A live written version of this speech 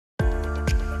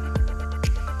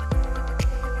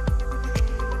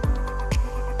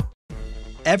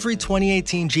Every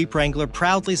 2018 Jeep Wrangler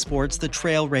proudly sports the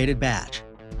Trail-rated badge.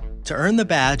 To earn the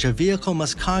badge, a vehicle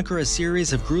must conquer a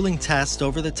series of grueling tests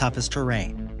over the toughest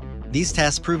terrain. These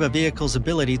tests prove a vehicle's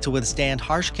ability to withstand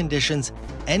harsh conditions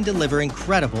and deliver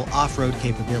incredible off-road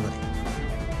capability.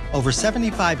 Over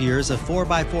 75 years of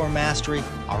 4x4 mastery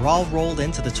are all rolled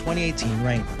into the 2018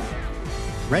 Wrangler.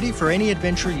 Ready for any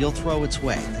adventure you'll throw its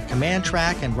way, the Command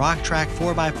Track and Rock Track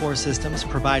 4x4 systems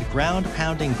provide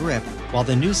ground-pounding grip, while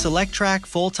the new Select Track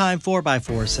full-time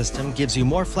 4x4 system gives you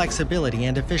more flexibility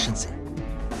and efficiency.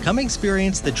 Come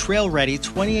experience the trail-ready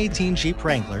 2018 Jeep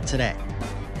Wrangler today.